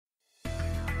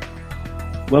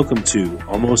Welcome to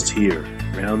Almost Here,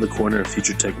 Round the Corner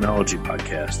Future Technology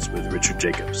podcasts with Richard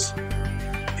Jacobs.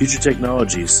 Future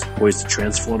technologies poised to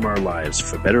transform our lives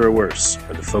for better or worse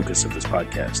are the focus of this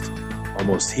podcast.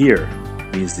 Almost here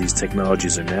means these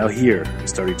technologies are now here and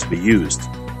starting to be used,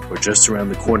 or just around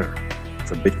the corner,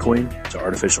 from Bitcoin to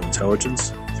artificial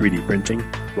intelligence, 3D printing,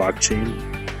 blockchain,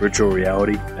 virtual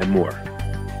reality, and more.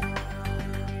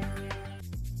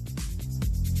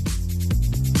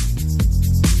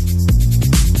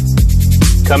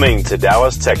 Coming to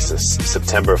Dallas, Texas,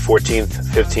 September 14th,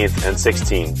 15th, and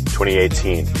 16th,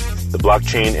 2018, the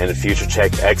Blockchain and Future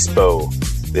Tech Expo.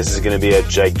 This is going to be a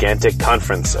gigantic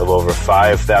conference of over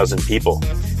 5,000 people.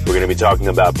 We're going to be talking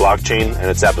about blockchain and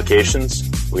its applications.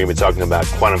 We're going to be talking about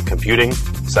quantum computing,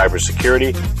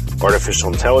 cybersecurity,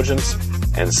 artificial intelligence,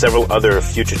 and several other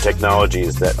future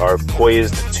technologies that are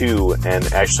poised to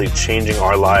and actually changing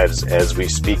our lives as we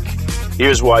speak.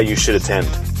 Here's why you should attend.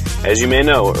 As you may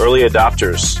know, early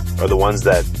adopters are the ones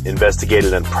that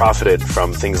investigated and profited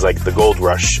from things like the gold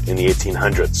rush in the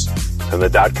 1800s, from the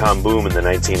dot-com boom in the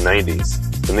 1990s,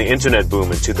 from the internet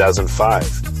boom in 2005,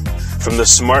 from the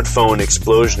smartphone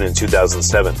explosion in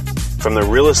 2007, from the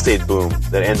real estate boom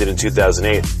that ended in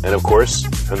 2008, and of course,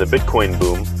 from the Bitcoin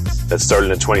boom that started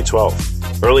in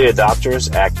 2012. Early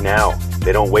adopters act now.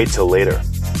 They don't wait till later.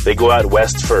 They go out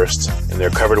west first. In their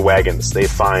covered wagons, they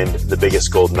find the biggest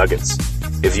gold nuggets.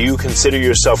 If you consider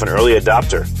yourself an early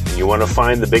adopter and you want to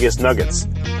find the biggest nuggets,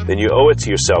 then you owe it to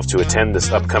yourself to attend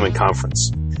this upcoming conference.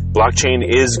 Blockchain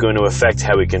is going to affect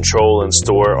how we control and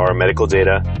store our medical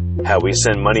data, how we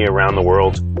send money around the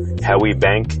world, how we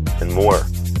bank, and more.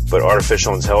 But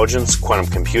artificial intelligence, quantum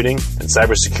computing, and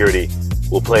cybersecurity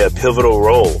will play a pivotal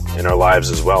role in our lives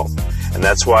as well. And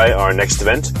that's why our next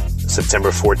event,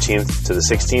 September 14th to the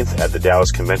 16th at the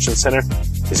Dallas Convention Center,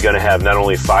 is going to have not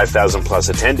only 5,000 plus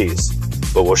attendees,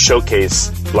 but will showcase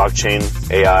blockchain,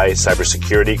 AI,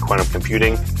 cybersecurity, quantum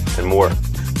computing, and more.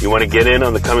 You want to get in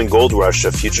on the coming gold rush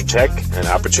of future tech and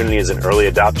opportunity as an early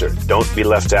adopter. Don't be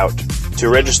left out. To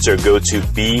register, go to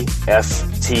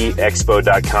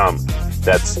bftexpo.com.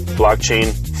 That's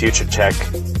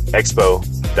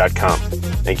blockchainfuturetechexpo.com.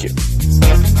 Thank you.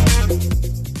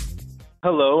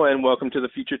 Hello, and welcome to the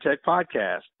Future Tech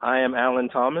Podcast. I am Alan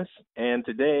Thomas, and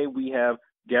today we have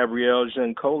Gabriele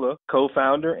Giancola,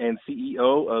 co-founder and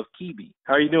CEO of Qiibee.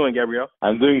 How are you doing, Gabriele?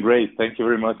 I'm doing great. Thank you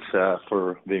very much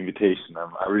for the invitation.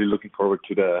 I'm really looking forward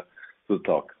to the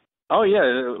talk. Oh yeah,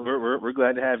 we're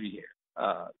glad to have you here.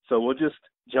 So we'll just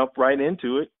jump right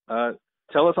into it.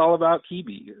 Tell us all about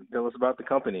Qiibee. Tell us about the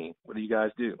company. What do you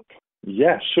guys do?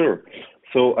 Yeah, sure.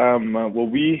 So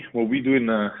what we do in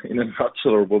a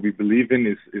nutshell, or what we believe in,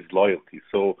 is loyalty.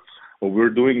 So what we're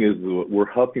doing is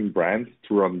we're helping brands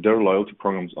to run their loyalty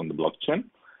programs on the blockchain.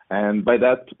 And by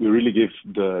that, we really give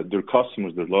their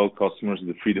customers, their loyal customers,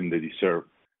 the freedom they deserve.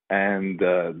 And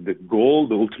the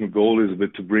ultimate goal is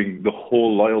to bring the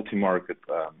whole loyalty market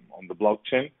on the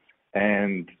blockchain.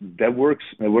 And that works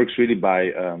really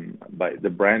by the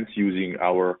brands using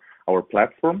our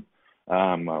platform,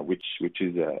 which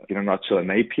is in a nutshell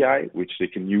an API which they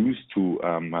can use to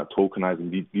tokenize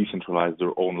and decentralize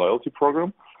their own loyalty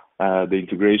program. The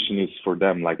integration is for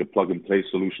them like a plug-and-play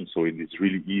solution, so it is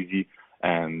really easy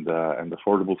and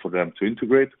affordable for them to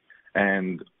integrate.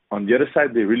 And on the other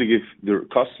side, they really give their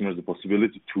customers the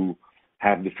possibility to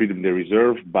have the freedom they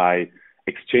reserve by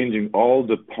exchanging all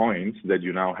the points that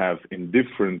you now have in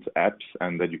different apps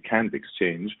and that you can't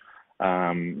exchange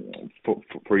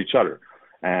for each other.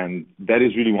 And that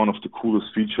is really one of the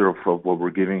coolest features of what we're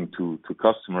giving to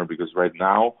customer, because right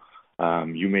now,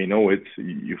 you may know it.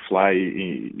 You fly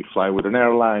with an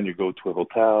airline. You go to a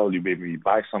hotel. You maybe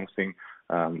buy something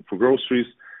for groceries,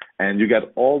 and you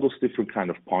get all those different kind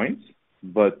of points,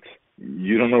 but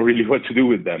you don't know really what to do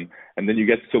with them. And then you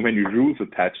get so many rules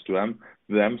attached to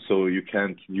them, so you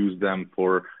can't use them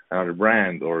for another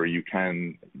brand, or you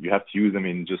have to use them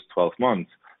in just 12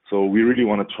 months. So we really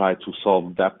want to try to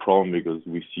solve that problem, because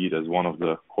we see it as one of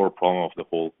the core problems of the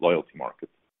whole loyalty market.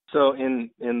 So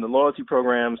in the loyalty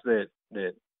programs that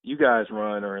you guys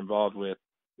run or involved with,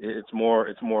 it's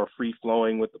more free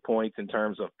flowing with the points in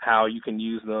terms of how you can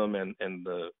use them and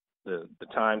the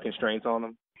time constraints on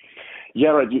them.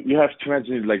 Yeah, right. You have to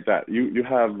imagine it like that. You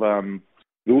have the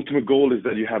ultimate goal is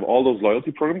that you have all those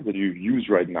loyalty programs that you use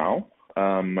right now.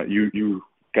 You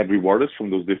get rewarded from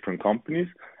those different companies,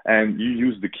 and you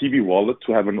use the Qiibee wallet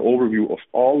to have an overview of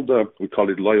all the, we call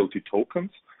it loyalty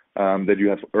tokens, that you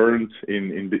have earned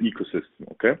in the ecosystem,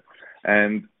 okay?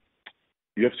 And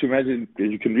you have to imagine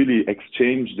that you can really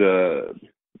exchange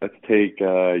let's take,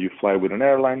 you fly with an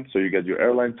airline, so you get your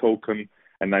airline token,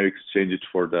 and now you exchange it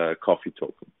for the coffee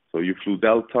token. So you flew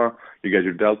Delta, you get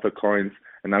your Delta coins,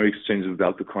 and now you exchange the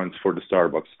Delta coins for the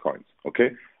Starbucks coins, okay?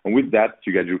 And with that,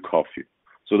 you get your coffee.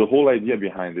 So the whole idea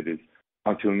behind it is,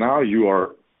 until now,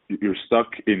 you're stuck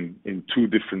in two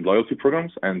different loyalty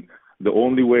programs, and the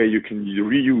only way you can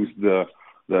reuse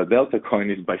the Delta coin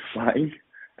is by flying,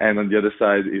 and on the other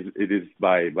side it is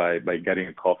by getting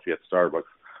a coffee at Starbucks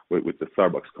with the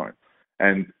Starbucks coin.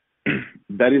 And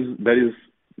that is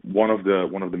one of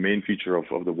the main feature of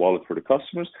the wallet for the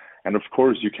customers. And of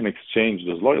course, you can exchange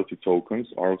those loyalty tokens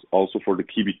also for the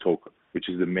Qiibee token, which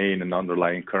is the main and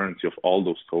underlying currency of all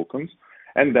those tokens.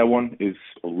 And that one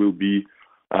will be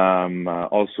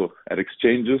also at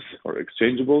exchanges or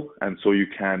exchangeable, and so you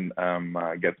can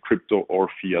get crypto or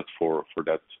fiat for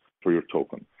your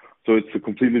token. So it's a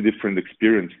completely different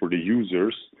experience for the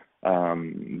users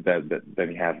than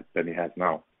he has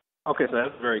now. Okay, so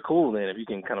that's very cool then, if you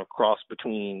can kind of cross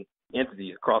between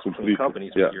entities, cross between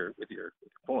companies with your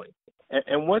point.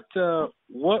 And what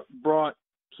brought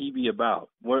Qiibee about?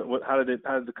 How did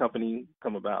the company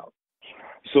come about?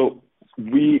 So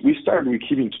we started with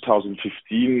Qiibee in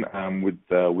 2015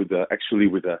 with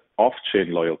an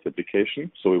off-chain loyalty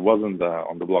application. So it wasn't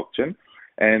on the blockchain,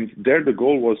 and there the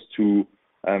goal was to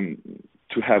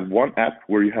have one app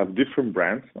where you have different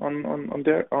brands on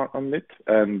it,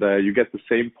 and you get the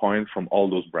same point from all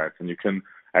those brands, and you can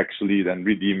actually then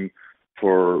redeem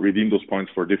those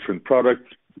points for different products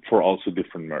for also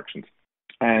different merchants.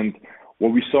 And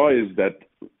what we saw is that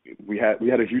we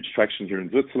had a huge traction here in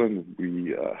Switzerland.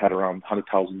 We had around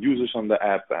 100,000 users on the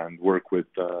app and work with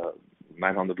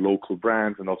 900 local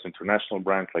brands and also international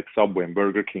brands like Subway and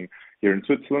Burger King here in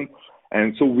Switzerland.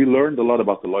 And so we learned a lot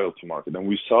about the loyalty market, and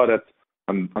we saw that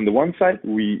on the one side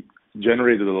we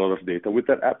generated a lot of data with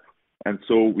that app, and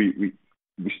so we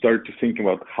started to think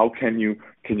about how can you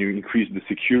increase the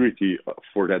security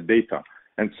for that data.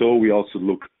 And so we also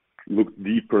looked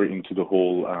deeper into the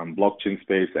whole blockchain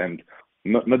space, and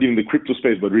not even the crypto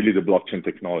space, but really the blockchain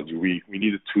technology. We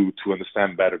needed to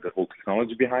understand better the whole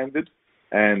technology behind it.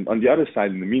 And on the other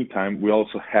side, in the meantime, we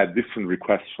also had different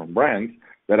requests from brands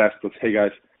that asked us, hey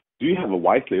guys, do you have a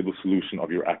white label solution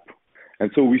of your app? And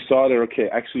so we saw that, okay,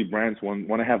 actually brands want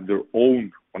to have their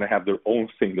own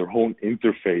thing, their own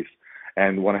interface,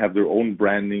 and want to have their own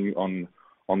branding on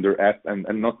their app,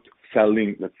 and not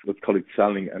selling, let's call it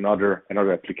selling another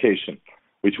application,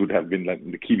 which would have been like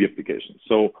the Qiibee application.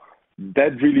 So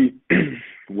that really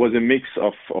was a mix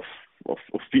of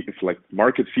like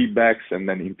market feedbacks and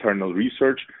then internal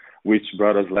research, which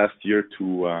brought us last year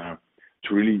to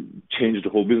really change the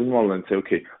whole business model and say,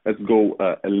 okay, let's go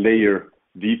a layer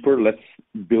deeper. Let's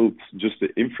build just the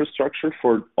infrastructure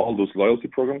for all those loyalty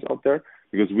programs out there,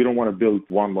 because we don't want to build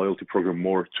one loyalty program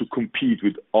more to compete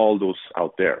with all those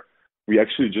out there. We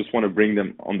actually just want to bring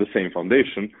them on the same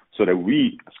foundation so that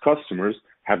we, as customers,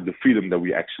 have the freedom that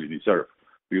we actually deserve,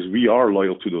 because we are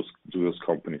loyal to those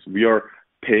companies. We are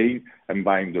paying and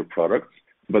buying their products,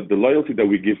 but the loyalty that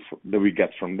we get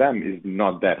from them is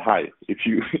not that high. If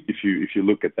you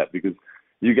look at that, because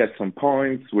you get some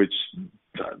points which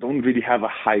don't really have a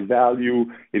high value.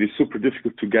 It is super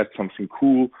difficult to get something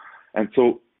cool, and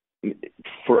so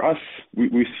for us,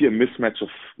 we see a mismatch of,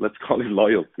 let's call it,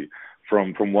 loyalty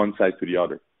from one side to the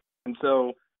other. And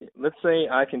so, let's say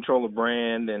I control a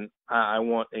brand and I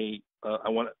want a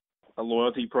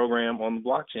loyalty program on the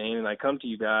blockchain, and I come to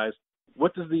you guys.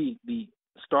 What does the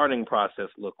starting process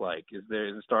look like? Does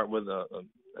it start with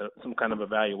some kind of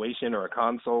evaluation or a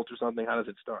consult or something? How does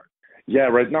it start? Yeah,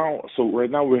 right now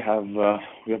we have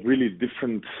really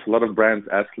a lot of brands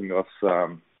asking us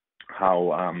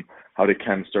how they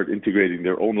can start integrating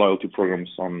their own loyalty programs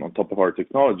on top of our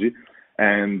technology,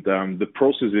 and the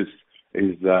process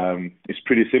is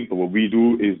pretty simple. What we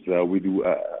do is we do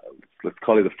let's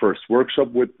call it a first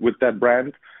workshop with that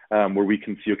brand, where we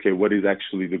can see, okay, what is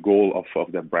actually the goal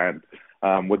of that brand,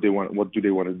 what do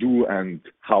they want to do, and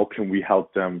how can we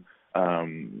help them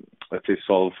let's say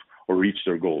solve or reach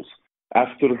their goals.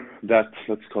 After that,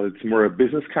 let's call it more a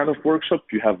business kind of workshop.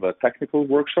 You have a technical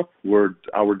workshop where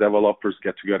our developers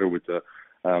get together with the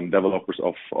developers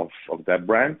of that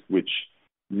brand, which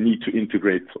need to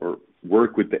integrate or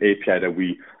work with the API that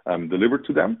we deliver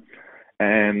to them.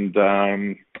 And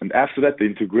after that, the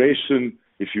integration,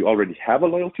 if you already have a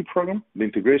loyalty program, the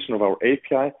integration of our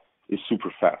API is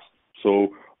super fast. So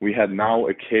we had now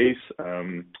a case,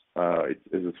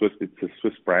 it's a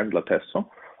Swiss brand, Latesso,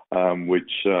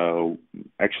 which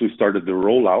actually started the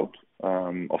rollout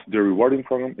of their rewarding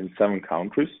program in 7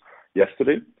 countries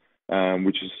yesterday,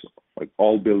 which is like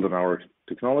all built on our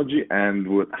technology. And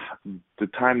with the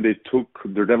time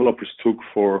their developers took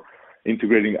for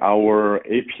integrating our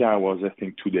API was, I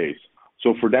think, 2 days.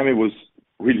 So for them, it was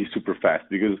really super fast,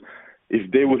 because if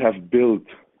they would have built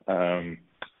an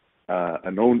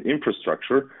own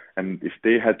infrastructure, and if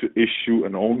they had to issue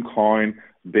an own coin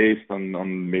based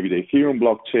on maybe the Ethereum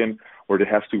blockchain, or they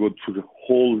have to go through the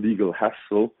whole legal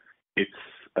hassle, it's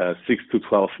a 6 to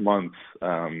 12 months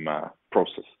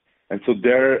process. And so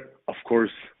there, of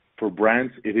course, for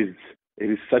brands, it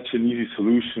is such an easy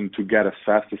solution to get as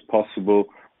fast as possible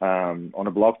on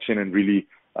a blockchain and really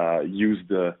use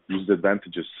the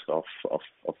advantages of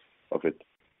it.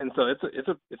 And so it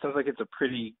sounds like it's a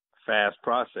pretty fast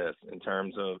process in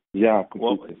terms of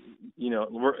completely.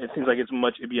 It seems like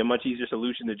it'd be a much easier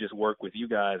solution to just work with you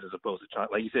guys as opposed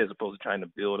to trying to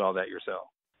build all that yourself.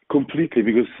 Completely,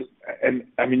 because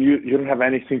you don't have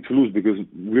anything to lose, because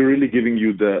we're really giving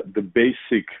you the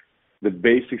basics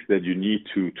that you need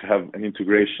to have an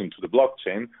integration to the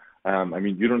blockchain.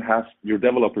 Your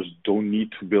developers don't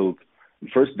need to build.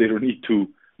 First, they don't need to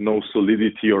know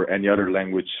Solidity or any other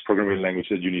programming language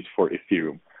that you need for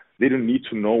Ethereum. They don't need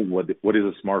to know what is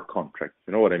a smart contract.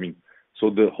 You know what I mean? So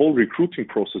the whole recruiting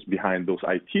process behind those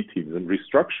IT teams and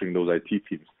restructuring those IT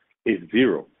teams is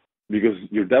zero, because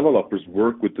your developers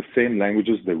work with the same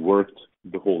languages they worked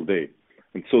the whole day.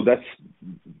 And so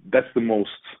that's the most,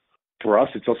 for us,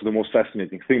 it's also the most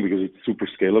fascinating thing, because it's super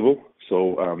scalable.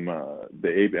 So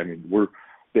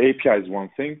the API is one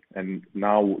thing, and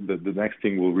now the next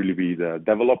thing will really be the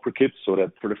developer kit, so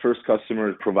that for the first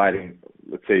customer providing,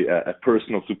 let's say, a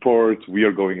personal support, we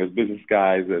are going as business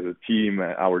guys, as a team,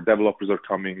 our developers are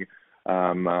coming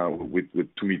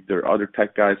to meet their other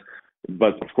tech guys.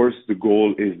 But of course, the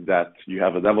goal is that you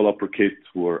have a developer kit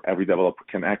where every developer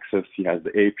can access. He has the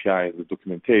API, the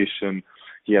documentation,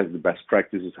 he has the best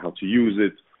practices, how to use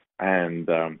it. And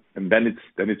then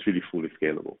it's really fully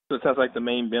scalable. So it sounds like the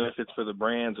main benefits for the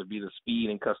brands would be the speed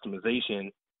and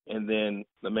customization, and then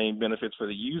the main benefits for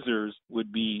the users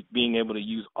would be being able to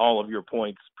use all of your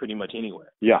points pretty much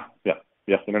anywhere. Yeah.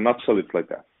 In a nutshell, it's like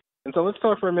that. And so let's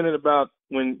talk for a minute about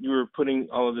when you were putting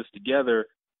all of this together.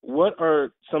 What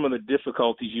are some of the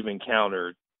difficulties you've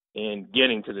encountered in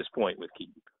getting to this point with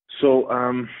Qiibee? So,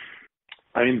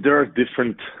 there are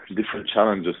different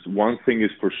challenges. One thing is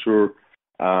for sure,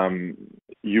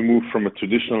 you move from a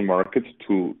traditional market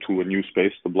to a new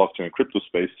space, the blockchain and crypto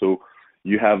space. So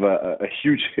you have a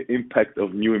huge impact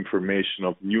of new information,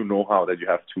 of new know-how that you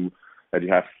have to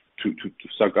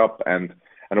suck up, and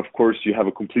of course you have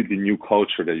a completely new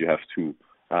culture that you have to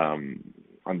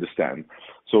understand.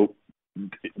 So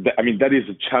that is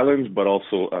a challenge, but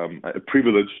also a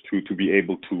privilege to be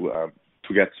able to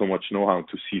get so much know-how,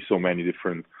 to see so many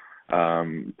different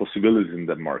possibilities in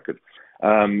that market.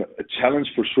 A challenge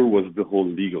for sure was the whole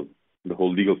legal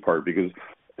part, because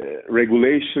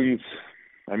regulations,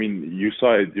 you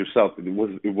saw it yourself.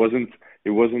 It wasn't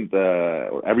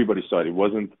everybody saw it. It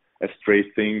wasn't a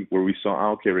straight thing where we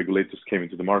saw, regulators came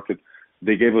into the market,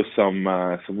 they gave us some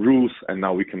rules, and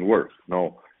now we can work.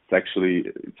 No, it's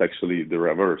actually the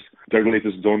reverse. The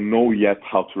regulators don't know yet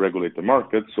how to regulate the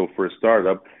market. So for a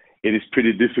startup, it is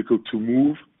pretty difficult to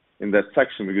move in that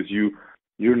section, because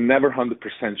you're never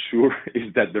 100% sure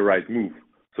is that the right move.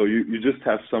 So you just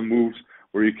have some moves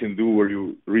where you can do where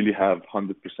you really have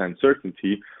 100%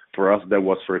 certainty. For us, that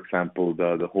was, for example,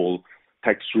 the whole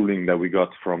tax ruling that we got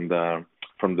from the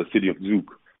city of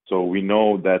Zug. So we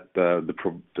know that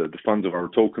the funds of our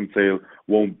token sale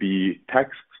won't be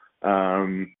taxed,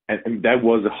 and that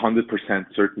was 100%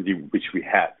 certainty which we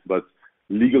had. But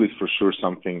legal is for sure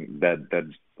something that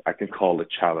I can call a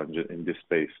challenge in this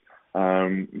space.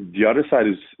 The other side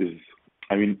is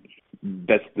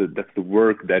that's the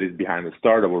work that is behind the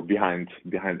startup, or behind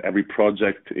every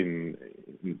project in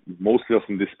mostly also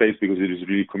in this space, because it is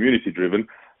really community driven.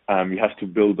 You have to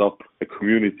build up a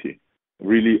community,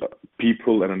 really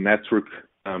people and a network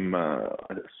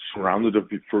surrounded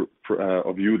of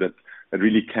you that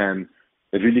really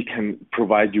can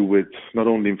provide you with not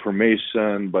only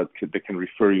information, but they can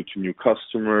refer you to new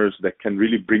customers, that can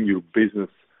really bring your business,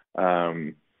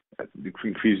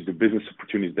 increase the business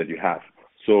opportunities that you have.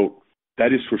 So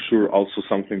that is for sure also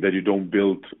something that you don't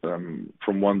build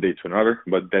from one day to another,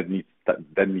 but that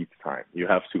needs time. You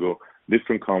have to go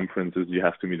different conferences, you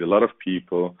have to meet a lot of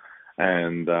people,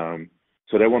 and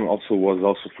so that one was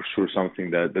also for sure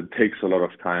something that takes a lot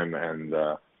of time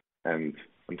and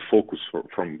focus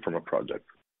from a project.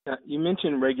 Now, you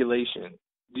mentioned regulation.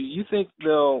 Do you think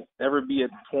there'll ever be a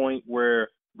point where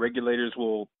regulators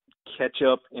will catch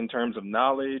up in terms of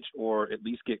knowledge, or at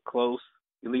least get close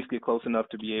enough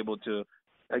to be able to,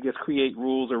 I guess, create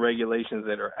rules or regulations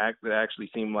that actually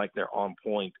seem like they're on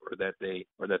point, or that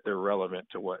they're relevant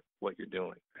to what you're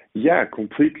doing? Yeah,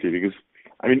 completely. Because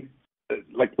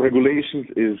like regulations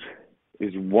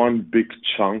is one big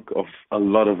chunk of a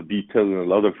lot of details and a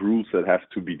lot of rules that have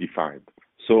to be defined.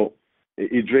 So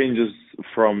it ranges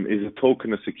from, is a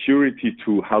token a security,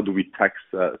 to how do we tax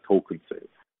token sales.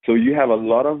 So you have a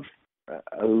lot of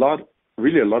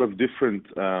different,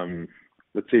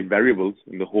 let's say, variables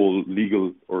in the whole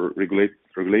legal or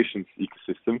regulations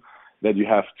ecosystem that you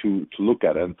have to look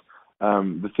at. And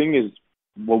the thing is,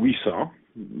 what we saw,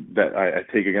 that I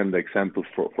take again the example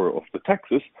of the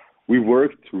taxes, we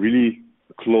worked really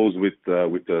close with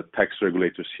the tax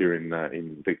regulators here in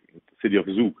the city of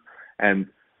Zug, and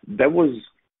that was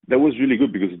really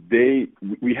good, because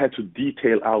we had to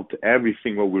detail out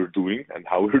everything what we're doing and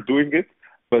how we're doing it,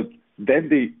 but then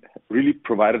they really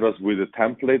provided us with a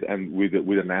template and with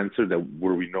an answer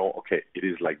where we know, okay, it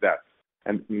is like that.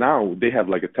 And now they have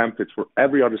like a template for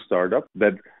every other startup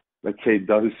that, let's say,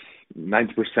 does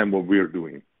 90% what we're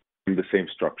doing in the same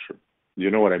structure. You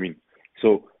know what I mean?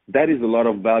 So that is a lot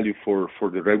of value for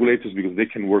the regulators, because they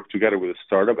can work together with a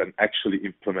startup and actually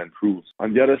implement rules.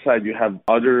 On the other side, you have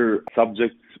other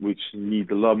subjects which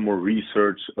need a lot more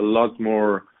research, a lot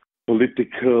more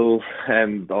political,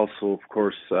 and also, of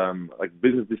course, like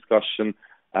business discussion,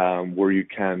 where you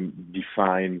can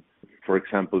define, for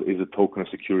example, is a token a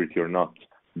security or not.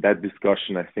 That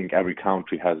discussion, I think every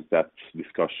country has that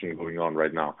discussion going on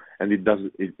right now, and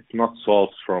it's not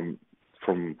solved from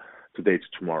today to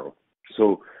tomorrow.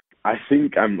 So I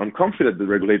think I'm confident the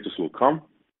regulators will come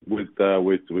with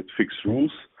fixed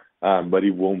rules, but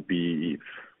it won't be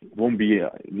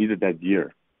needed that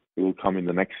year. It will come in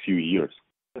the next few years.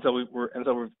 And so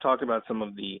we've talked about some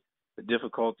of the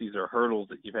difficulties or hurdles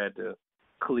that you've had to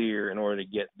clear in order to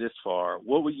get this far.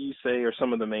 What would you say are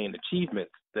some of the main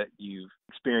achievements that you've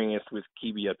experienced with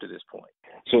Qiibee up to this point?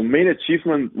 So main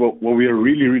achievement, what we are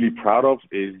really, really proud of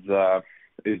is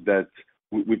that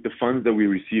with the funds that we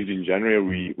received in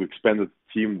January, we expanded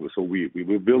the team. So we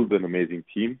built an amazing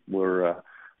team where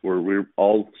we're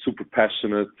all super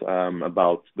passionate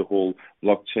about the whole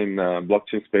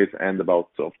blockchain space, and about,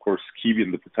 of course, Qiibee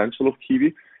and the potential of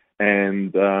Qiibee.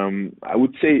 And I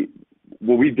would say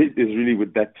what we did is really,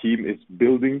 with that team, is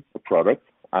building a product.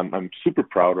 I'm super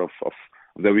proud of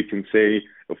that. We can say,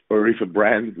 or if a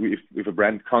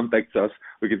brand contacts us,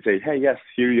 we can say, hey, yes,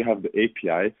 here you have the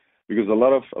API, because a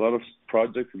lot of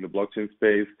projects in the blockchain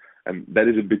space, and that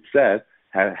is a bit sad,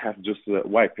 have just a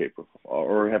white paper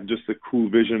or have just a cool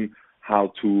vision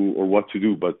how to or what to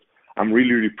do. But I'm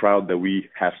really, really proud that we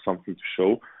have something to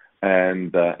show,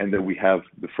 and that we have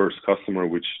the first customer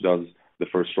which does the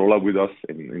first rollout with us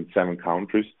in 7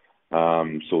 countries.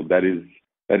 So that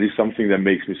is something that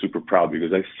makes me super proud,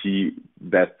 because I see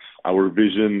that our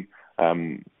vision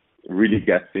really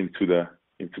gets into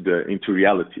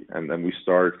reality, and we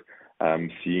start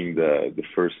seeing the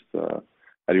first,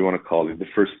 how do you want to call it?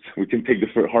 We can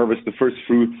harvest the first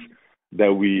fruits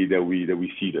that we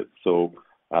seeded. So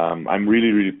I'm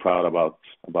really, really proud about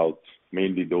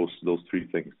mainly those 3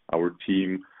 things: our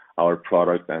team, our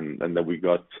product, and that we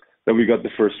got the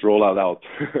first rollout out.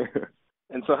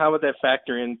 And so how would that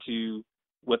factor into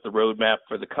what the roadmap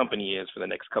for the company is for the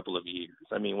next couple of years?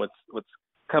 I mean, what's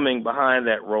coming behind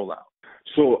that rollout?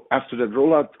 So after that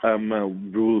rollout,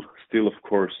 we'll still, of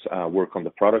course, work on the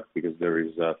product, because there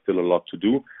is still a lot to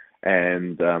do,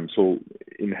 and so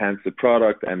enhance the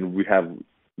product. And we have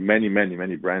many, many,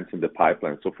 many brands in the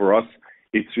pipeline. So for us,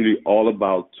 it's really all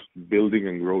about building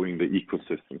and growing the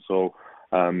ecosystem. So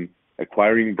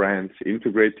acquiring brands,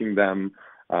 integrating them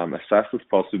as fast as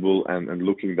possible, and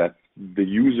looking that the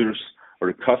users or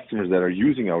the customers that are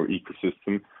using our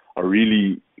ecosystem are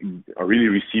really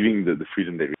receiving the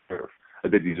freedom they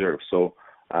deserve. So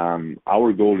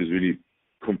our goal is really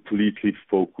completely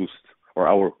focused, or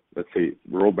our, let's say,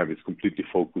 roadmap is completely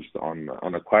focused on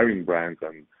acquiring brands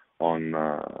and on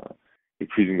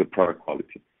increasing the product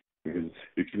quality, because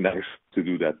you can never to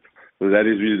do that. So that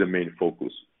is really the main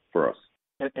focus for us.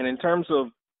 And in terms of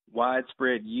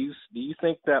widespread use, do you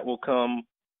think that will come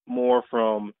more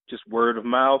from just word of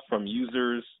mouth, from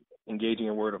users engaging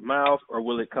in word of mouth, or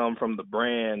will it come from the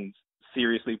brands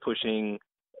seriously pushing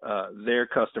their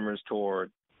customers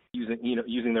toward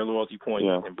using their loyalty points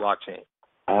in blockchain?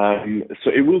 So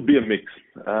it will be a mix,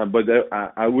 but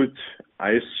I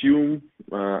assume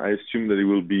that it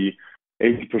will be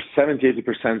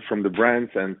 70-80% from the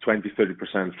brands and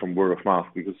 20-30% from word of mouth,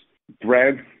 because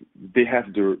brands,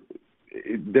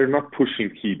 they're not pushing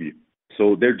Qiibee,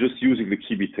 so they're just using the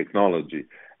Qiibee technology,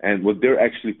 and what they're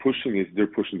actually pushing is they're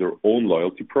pushing their own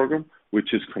loyalty program,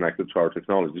 which is connected to our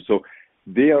technology. So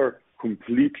they are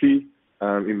completely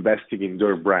investing in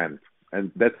their brand,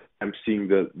 and that's I'm seeing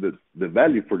the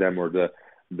value for them, or the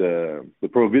the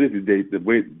probability the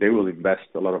way they will invest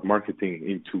a lot of marketing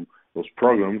into those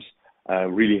programs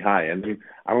really high. And I mean,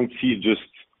 I don't see it just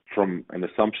from an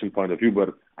assumption point of view, but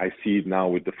I see it now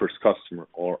with the first customer,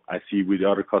 or I see with the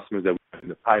other customers that we have in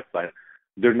the pipeline.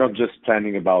 They're not just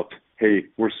planning about, hey,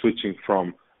 we're switching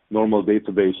from normal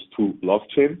database to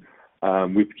blockchain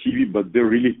with Qiibee, but they're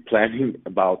really planning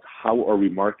about how are we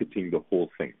marketing the whole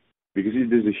thing. Because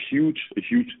it is a huge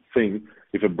thing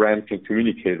if a brand can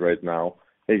communicate right now,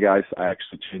 hey guys, I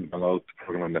actually changed my loyalty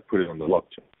program and I put it on the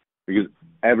blockchain. Because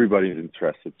everybody is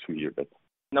interested to hear that.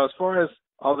 Now, as far as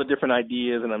all the different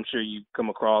ideas, and I'm sure you come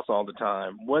across all the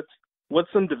time, what's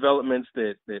some developments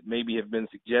that maybe have been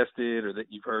suggested or that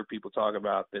you've heard people talk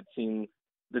about that seem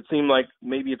like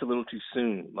maybe it's a little too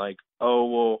soon? Like,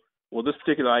 oh, well, this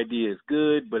particular idea is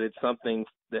good, but it's something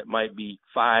that might be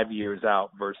 5 years out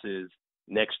versus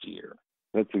next year.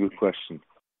 That's a good question.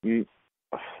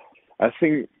 I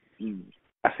think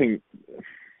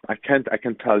I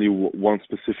can't tell you one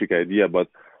specific idea, but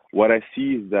what I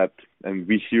see is that, and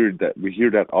we hear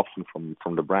that often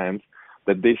from the brands,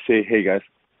 that they say, hey guys,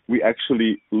 we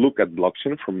actually look at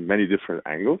blockchain from many different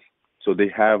angles. So they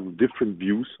have different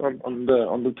views on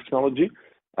the technology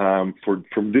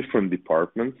from different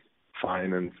departments,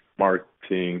 finance,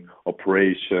 marketing,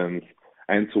 operations,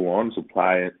 and so on,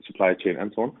 supply chain,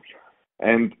 and so on.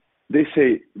 And they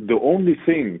say the only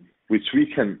thing which we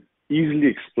can easily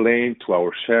explain to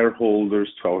our shareholders,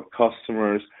 to our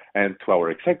customers, and to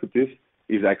our executives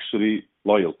is actually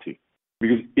loyalty.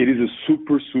 Because it is a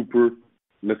super,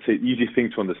 let's say, easy thing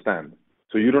to understand.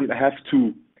 So you don't have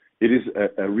to, it is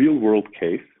a real world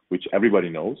case, which everybody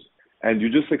knows, and you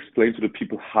just explain to the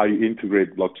people how you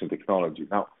integrate blockchain technology.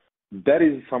 Now, that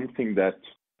is something that,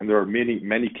 and there are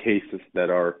many cases that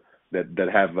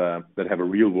have a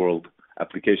real world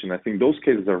application. I think those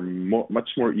cases are much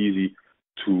more easy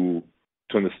to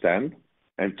understand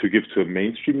and to give to a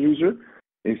mainstream user,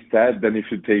 instead than if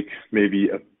you take maybe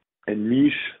a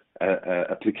niche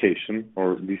application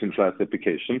or decentralized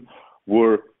application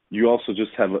where you also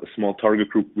just have a small target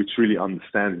group which really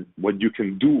understands what you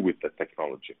can do with that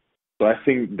technology. So I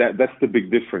think that's the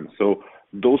big difference. So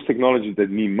those technologies that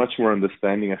need much more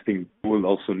understanding, I think will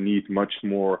also need much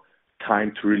more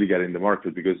time to really get in the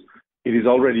market, because it is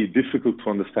already difficult to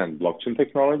understand blockchain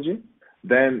technology.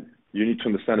 Then you need to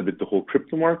understand a bit the whole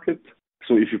crypto market.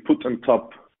 So if you put on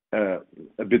top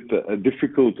a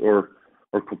difficult or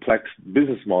complex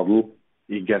business model,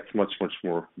 it gets much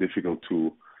more difficult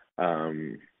to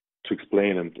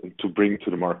explain and to bring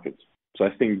to the market. So I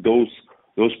think those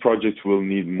projects will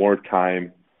need more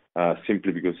time,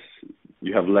 simply because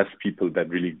you have less people that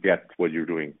really get what you're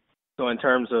doing. So in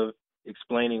terms of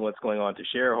explaining what's going on to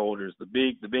shareholders, the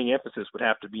big emphasis would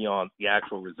have to be on the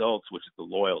actual results, which is the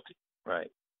loyalty,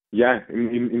 right? Yeah,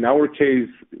 in our case,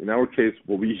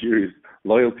 what we hear is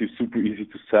loyalty is super easy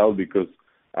to sell because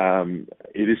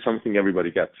it is something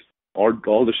everybody gets. All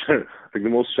the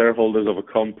most shareholders of a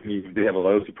company, if they have a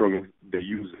loyalty program, they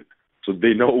use it, so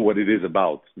they know what it is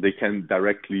about. They can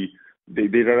directly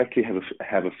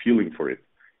have a feeling for it.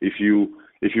 If you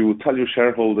tell your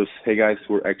shareholders, hey guys,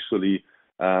 we're actually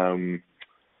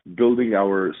building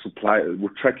our supply, we're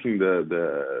tracking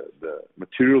the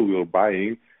material we're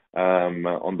buying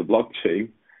on the blockchain,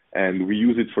 and we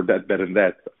use it for that and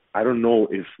that. I don't know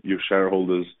if your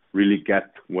shareholders really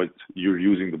get what you're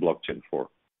using the blockchain for.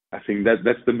 I think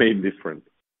that's the main difference.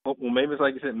 Well, maybe it's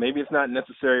like you said, maybe it's not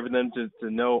necessary for them to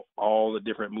know all the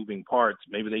different moving parts.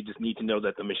 Maybe they just need to know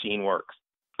that the machine works.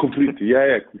 Completely.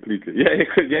 Yeah, completely.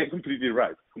 Yeah, completely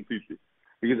right. Completely.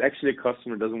 Because actually a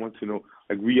customer doesn't want to know,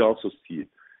 like we also see it.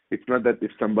 It's not that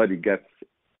if somebody gets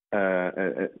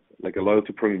like a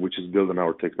loyalty program which is built on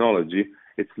our technology,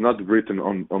 it's not written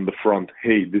on the front,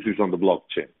 hey, this is on the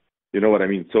blockchain. You know what I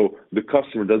mean? So the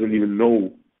customer doesn't even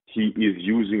know he is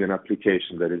using an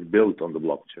application that is built on the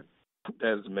blockchain.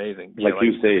 That is amazing. Like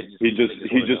you say, he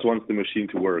just wants the machine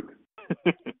to work.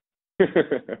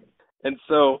 And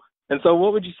so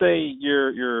what would you say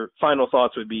your final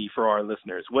thoughts would be for our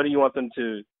listeners? What do you want them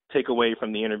to take away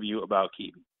from the interview about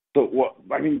Qiibee? So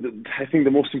I think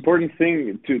the most important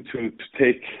thing to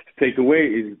take away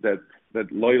is that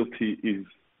loyalty is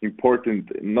important,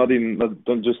 not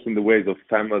just in the ways of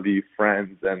family,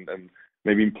 friends, and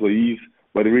maybe employees,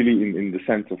 but really in the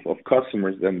sense of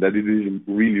customers, and that it is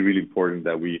really important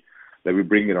that we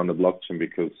bring it on the blockchain,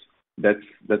 because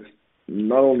that's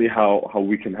not only how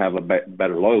we can have a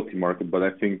better loyalty market, but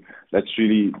I think that's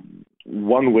really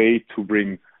one way to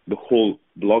bring the whole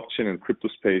blockchain and crypto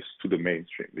space to the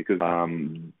mainstream, because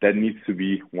that needs to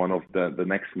be one of the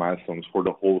next milestones for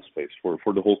the whole space, for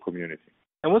the whole community.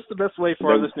 And what's the best way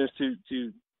for our listeners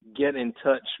to get in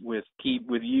touch with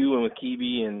you and with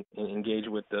Qiibee and engage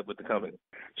with the company?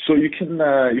 So you can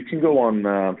go on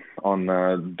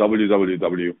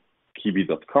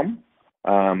www.qiibee.com,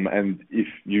 and if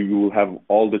you will have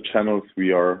all the channels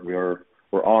we're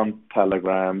on,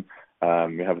 Telegram.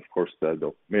 We have, of course,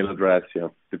 the mail address. You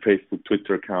have the Facebook,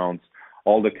 Twitter accounts.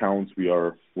 All the accounts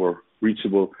we're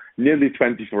reachable nearly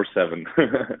 24/7,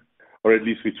 or at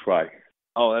least we try.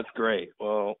 Oh, that's great.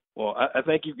 Well, I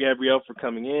thank you, Gabriele, for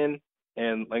coming in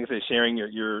and, like I said, sharing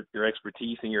your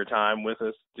expertise and your time with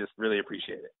us. Just really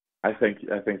appreciate it. I thank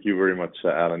you very much,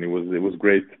 Alan. It was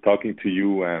great talking to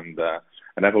you, and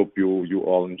I hope you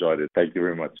all enjoyed it. Thank you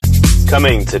very much.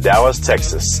 Coming to Dallas,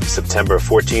 Texas, September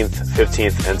 14th,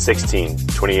 15th, and 16th,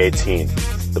 2018,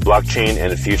 the Blockchain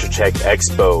and Future Tech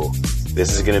Expo.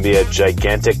 This is going to be a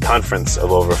gigantic conference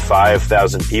of over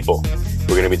 5,000 people.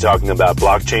 We're going to be talking about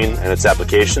blockchain and its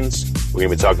applications. We're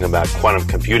going to be talking about quantum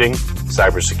computing,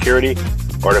 cybersecurity,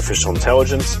 artificial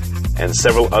intelligence, and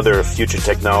several other future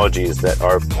technologies that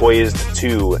are poised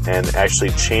to and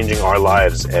actually changing our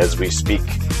lives as we speak.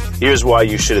 Here's why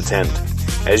you should attend.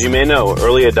 As you may know,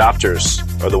 early adopters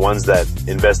are the ones that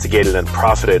investigated and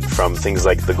profited from things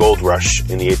like the gold rush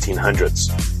in the 1800s,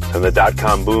 from the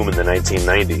dot-com boom in the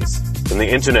 1990s, from the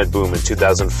internet boom in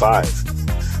 2005,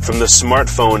 from the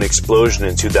smartphone explosion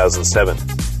in 2007,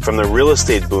 from the real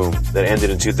estate boom that ended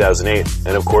in 2008,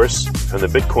 and of course, from the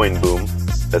Bitcoin boom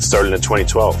that started in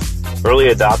 2012. Early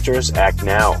adopters act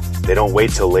now. They don't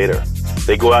wait till later.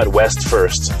 They go out west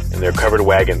first. In their covered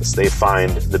wagons, they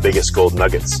find the biggest gold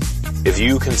nuggets. If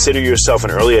you consider yourself an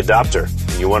early adopter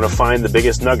and you want to find the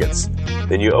biggest nuggets,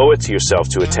 then you owe it to yourself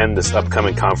to attend this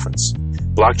upcoming conference.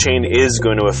 Blockchain is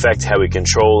going to affect how we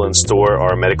control and store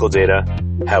our medical data,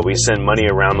 how we send money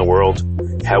around the world,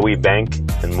 how we bank,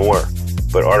 and more.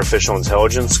 But artificial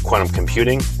intelligence, quantum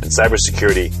computing, and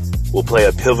cybersecurity will play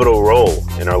a pivotal role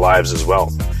in our lives as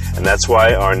well. And that's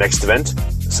why our next event,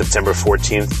 September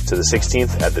 14th to the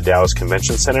 16th at the Dallas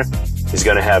Convention Center, is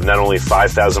going to have not only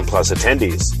 5,000 plus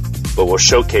attendees, but will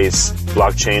showcase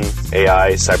blockchain,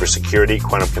 AI, cybersecurity,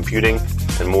 quantum computing,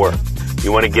 and more.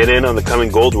 You want to get in on the coming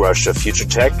gold rush of future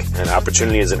tech and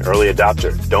opportunity as an early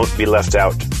adopter. Don't be left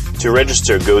out. To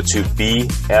register, go to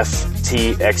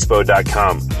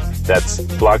bftexpo.com. That's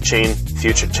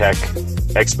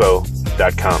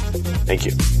blockchainfuturetechexpo.com. Thank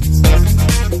you.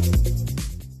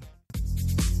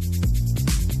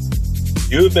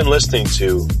 You have been listening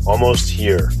to Almost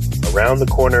Here, Around the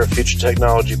Corner Future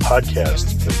Technology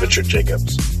podcast with Richard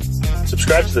Jacobs.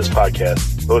 Subscribe to this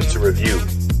podcast, post a review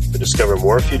to discover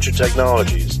more future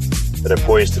technologies that are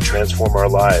poised to transform our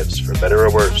lives for better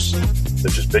or worse,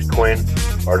 such as Bitcoin,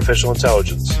 artificial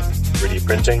intelligence, 3D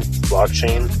printing,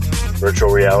 blockchain, virtual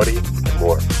reality, and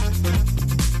more.